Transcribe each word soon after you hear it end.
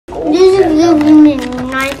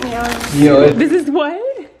You know it. This is what?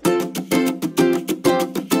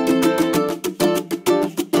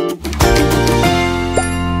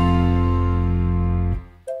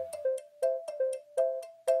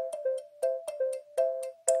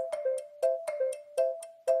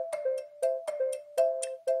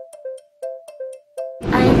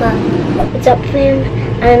 What's up,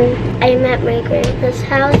 fam? I'm at my grandpa's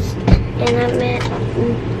house, and I'm at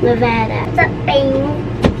Nevada. What's up,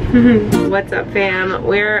 fam? What's up, fam?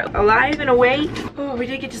 We're alive and awake. Oh, we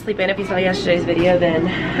did get to sleep in. If you saw yesterday's video, then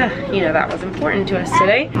you know that was important to us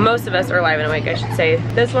today. Most of us are alive and awake, I should say.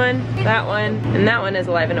 This one, and that one is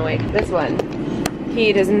alive and awake. This one,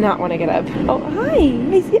 he does not want to get up. Oh,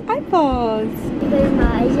 hi, I see eyeballs. Because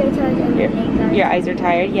my eyes are tired and my legs are. Your eyes are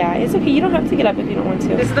tired? Yeah, it's okay. You don't have to get up if you don't want to.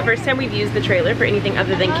 This is the first time we've used the trailer for anything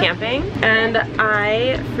other than camping, and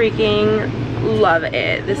I freaking love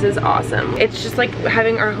it. This is awesome. It's just like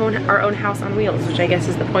having our own house on wheels, which I guess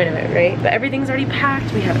is the point of it, right? But everything's already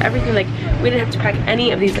packed. We have everything. Like, we didn't have to pack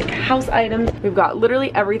any of these like house items. We've got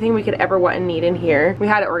literally everything we could ever want and need in here. We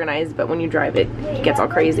had it organized, but when you drive it gets all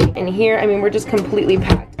crazy. In here, I mean, we're just completely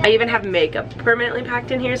packed. I even have makeup permanently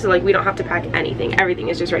packed in here, so like we don't have to pack anything. Everything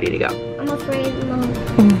is just ready to go. I'm afraid, Mom.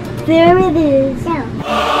 There it is. Yeah.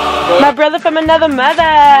 My brother from another mother.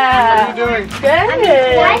 How are you doing?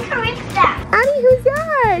 Good. that? Annie, who's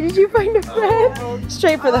that? Did you find a friend?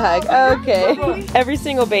 Straight for the hug. Okay. Every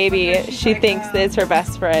single baby, she thinks is her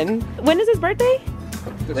best friend. When is his birthday?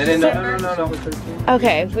 No.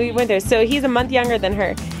 Okay, we went there. So he's a month younger than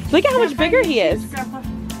her. Look at how much bigger he is.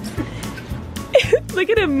 Look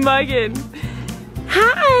at him mugging.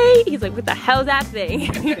 Hi. He's like, what the hell's that thing?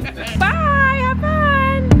 Bye. Have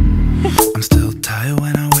fun. I'm still tired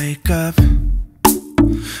when I wake up,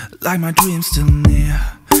 like my dream's still near.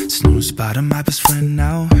 Snooze spot on my best friend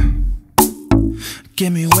now.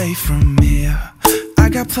 Get me away from here. I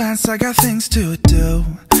got plans, I got things to do.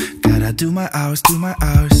 Gotta do my hours,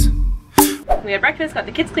 We had breakfast, got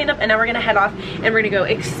the kids cleaned up, and now we're gonna head off and we're gonna go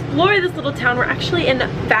explore this little town. We're actually in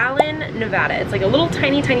Fallon, Nevada. It's like a little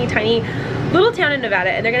tiny little town in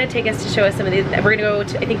Nevada, and they're gonna take us to show us some of these. We're gonna go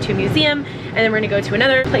to, I think, to a museum, and then we're gonna go to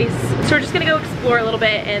another place. So we're just gonna go explore a little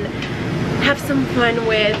bit and have some fun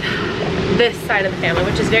with this side of the family,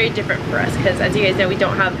 which is very different for us, because as you guys know, we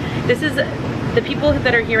don't have, the people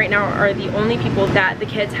that are here right now are the only people that the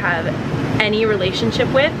kids have any relationship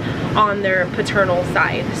with on their paternal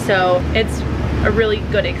side. So it's a really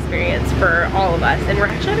good experience for all of us, and we're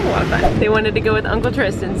actually having a lot of fun. They wanted to go with Uncle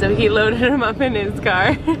Tristan, so he loaded him up in his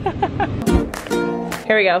car.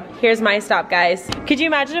 Here we go. Here's my stop, guys. Could you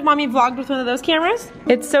imagine if Mommy vlogged with one of those cameras?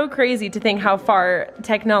 It's so crazy to think how far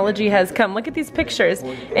technology has come. Look at these pictures.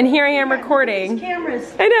 And here I am recording.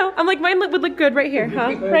 Cameras. I know. I'm like, mine would look good right here,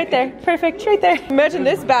 huh? Right there. Perfect. Right there. Imagine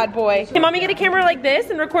this bad boy. Can Mommy get a camera like this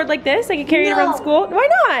and record like this? I can carry it around school? Why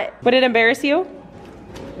not? Would it embarrass you?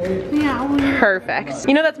 Yeah. Perfect.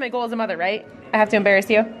 You know that's my goal as a mother, right? I have to embarrass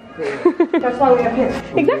you. That's why we have kids.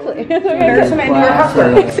 Exactly.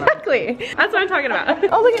 Exactly. That's what I'm talking about.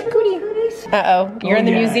 Oh, look at Cootie. Uh-oh. You're in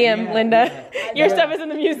the museum, Linda. Your stuff is in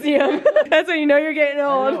the museum. That's when you know you're getting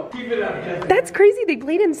old. That's crazy. They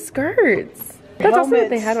played in skirts. That's awesome that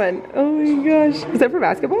they had one. Oh my gosh. Is that for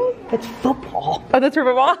basketball? That's football. Oh, that's for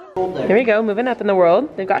football? Here we go. Moving up in the world.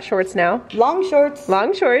 They've got shorts now. Long shorts.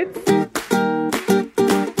 Long shorts.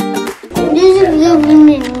 This is giving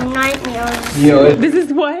me nightmares. You know it. This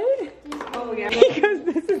is what? Oh yeah. He goes,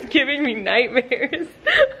 this is giving me nightmares.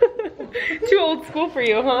 Too old school for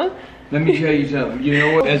you, huh? Let me tell you something. You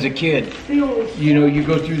know what? As a kid, you know, you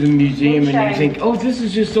go through the museum and you think, oh, this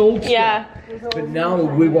is just old stuff. Yeah. But now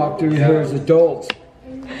we walk through here as adults.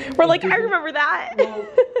 We're like, I remember that.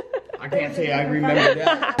 I can't say I remember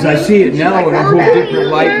that. 'Cause I see it now in a whole different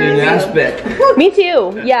light and aspect. Me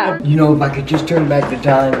too, yeah. You know, if I could just turn back the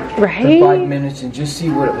time Right? for 5 minutes and just see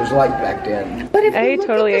what it was like back then. But if I you look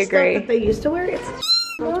totally at the agree. stuff that they used to wear, it's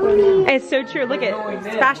It's so true. Look at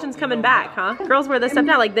fashion's coming back, huh? Girls wear this stuff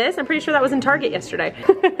now like this. I'm pretty sure that was in Target yesterday.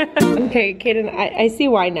 Okay, Kaden, I see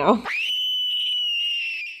why now.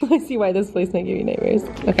 I see why this place might give you nightmares.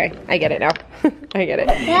 Okay, I get it now. I get it.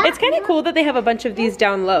 It's kind of cool that they have a bunch of these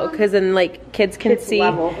down low, because then like kids can see.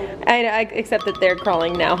 I except that they're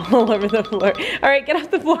crawling now all over the floor. All right, get off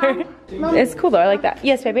the floor. It's cool though. I like that.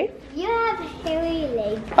 Yes, baby. You have hairy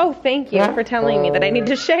legs. Oh, thank you for telling me that I need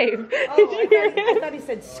to shave. I thought he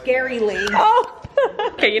said scary legs. Oh.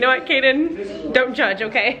 Okay, you know what, Kaden? Don't judge,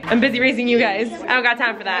 okay? I'm busy raising you guys. I don't got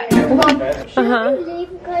time for that.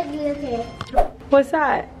 What's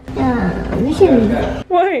that?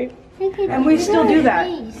 Why? And we still do that.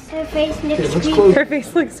 Her face looks creepy. Her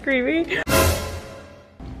face looks creepy.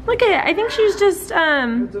 Look at it. I think she's just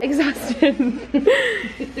exhausted.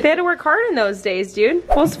 They had to work hard in those days, dude.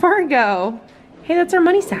 Wells Fargo. Hey, that's our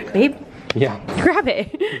money sack, babe. Yeah. Grab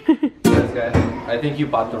it. Guys, I think you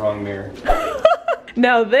bought the wrong mirror.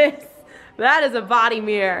 No, that is a body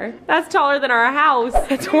mirror. That's taller than our house.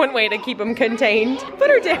 That's one way to keep them contained. Put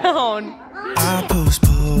her down. I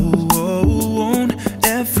postpone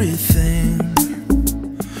everything,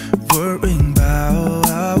 worrying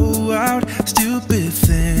about stupid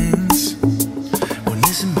things. When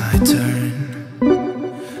is it my turn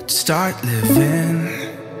to start living?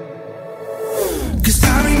 'Cause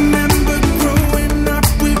I remember growing up,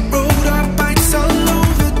 we rode our bikes all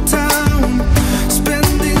over town,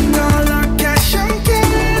 spending all our cash on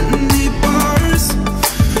candy bars,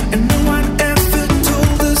 and no one ever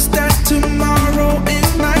told us that tomorrow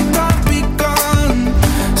it might not be gone.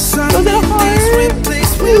 Some days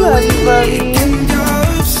replace with weekend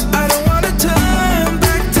jobs. I don't wanna turn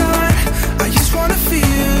back time, I just wanna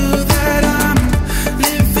feel that I'm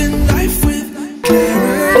living life with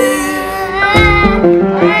clarity.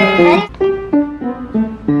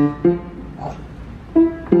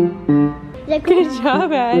 Good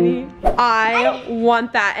job, Addie. I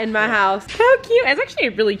want that in my house. How cute. It's actually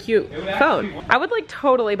a really cute phone. I would like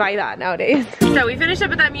totally buy that nowadays. So we finished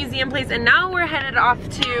up at that museum place and now we're headed off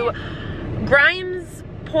to Grimes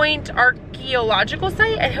Point Archaeological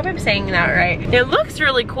Site. I hope I'm saying that right. It looks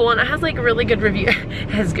really cool and it has like a really good review.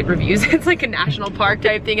 It has good reviews. It's like a national park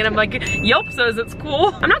type thing and I'm like, Yelp says it's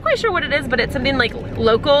cool. I'm not quite sure what it is, but it's something like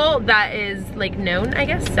local that is like known, I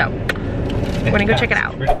guess. So we're gonna go check it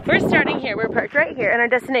out. We're starting here. We're parked right here and our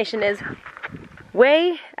destination is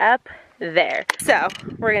way up there. So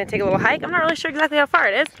we're gonna take a little hike. I'm not really sure exactly how far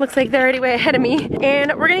it is. Looks like they're already way ahead of me.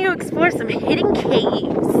 And we're gonna go explore some hidden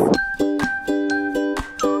caves.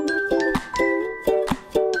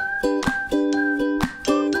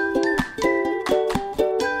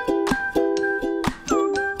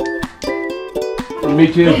 Me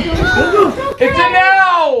too. It's an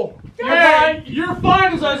owl! You're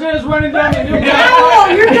fine as Isaiah's running down the hill. Oh,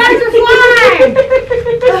 you guys are flying!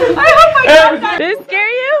 I hope I got that. Did it scare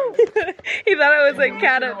you? He thought it was like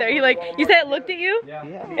cat up there. He like, you said it looked at you? Yeah.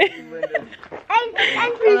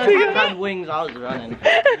 I had wings, I was running.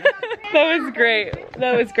 That was great.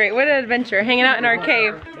 That was great. What an adventure. Hanging out in our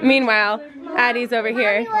cave. Meanwhile, Addie's over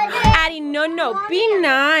here. Addie, no. Be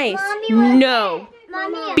nice. No.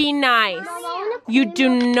 Be nice. You do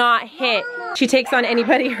not hit. She takes on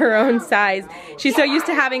anybody her own size. She's so used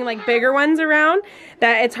to having like bigger ones around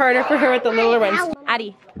that it's harder for her with the littler ones.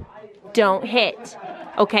 Addie, don't hit.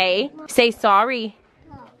 Okay? Say sorry.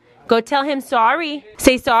 Go tell him sorry.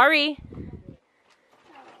 Say sorry.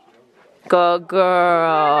 Good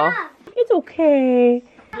girl. It's okay.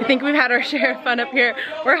 I think we've had our share of fun up here.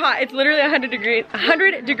 We're hot. It's literally 100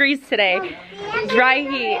 degrees today. Dry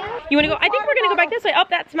heat. You wanna go? I think we're gonna go back this way. Oh,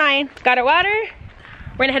 that's mine. Got our water.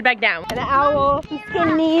 We're gonna head back down. An owl,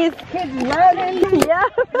 some knees. Kids running. Yeah.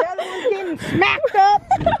 The other one's getting smacked up.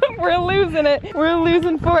 We're losing it. We're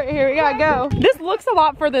losing for it here. We gotta go. This looks a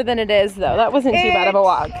lot further than it is though. That wasn't too bad of a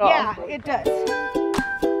walk. Yeah, it does.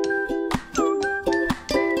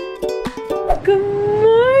 Good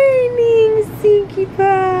morning, Sinky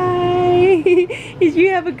Pie. Did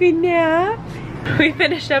you have a good nap? We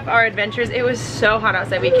finished up our adventures. It was so hot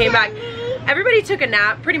outside. We came back. Everybody took a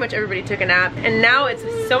nap. Pretty much everybody took a nap. And now it's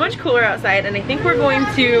so much cooler outside. And I think we're going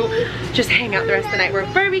to just hang out the rest of the night. We're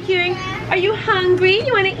barbecuing. Are you hungry?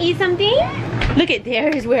 You want to eat something? Look at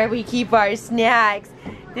there's where we keep our snacks.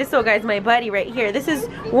 This little guy's my buddy right here. This is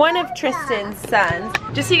one of Tristan's sons.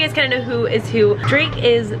 Just so you guys kind of know who is who. Drake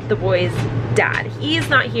is the boy's dad. He's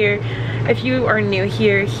not here. If you are new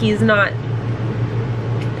here, he's not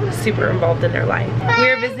super involved in their life.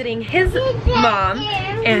 We're visiting his mom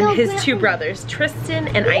and his two brothers, Tristan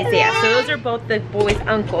and Isaiah. So those are both the boys'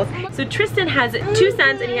 uncles. So Tristan has 2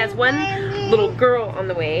 sons and he has 1 little girl on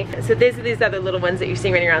the way. So these are these other little ones that you're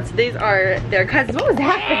seeing running around. So these are their cousins. What was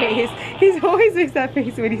that face? He always makes that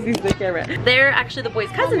face when he sees the camera. They're actually the boys'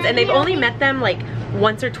 cousins and they've only met them like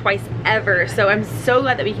once or twice ever. So I'm so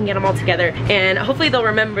glad that we can get them all together and hopefully they'll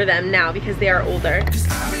remember them now because they are older.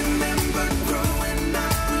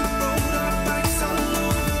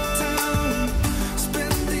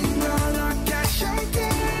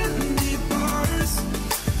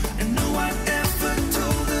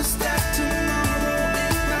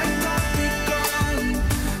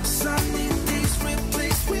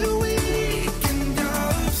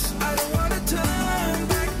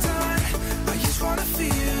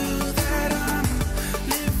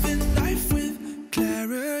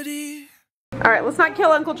 Let's not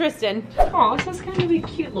kill Uncle Tristan. Oh, this is kind of a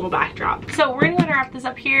cute little backdrop. So we're gonna go ahead and wrap this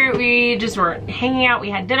up here. We just were hanging out. We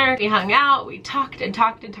had dinner. We hung out. We talked and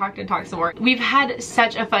talked and talked and talked some more. We've had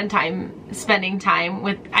such a fun time spending time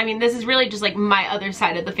with, I mean, this is really just like my other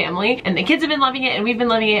side of the family. And the kids have been loving it and we've been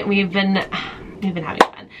loving it. We've been having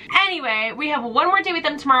fun. Anyway, we have one more day with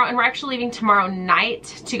them tomorrow and we're actually leaving tomorrow night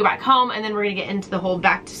to go back home, and then we're gonna get into the whole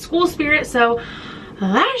back to school spirit. So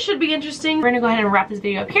that should be interesting. We're gonna go ahead and wrap this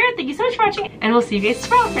video up here. Thank you so much for watching, and we'll see you guys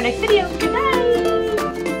tomorrow for our next video. Goodbye.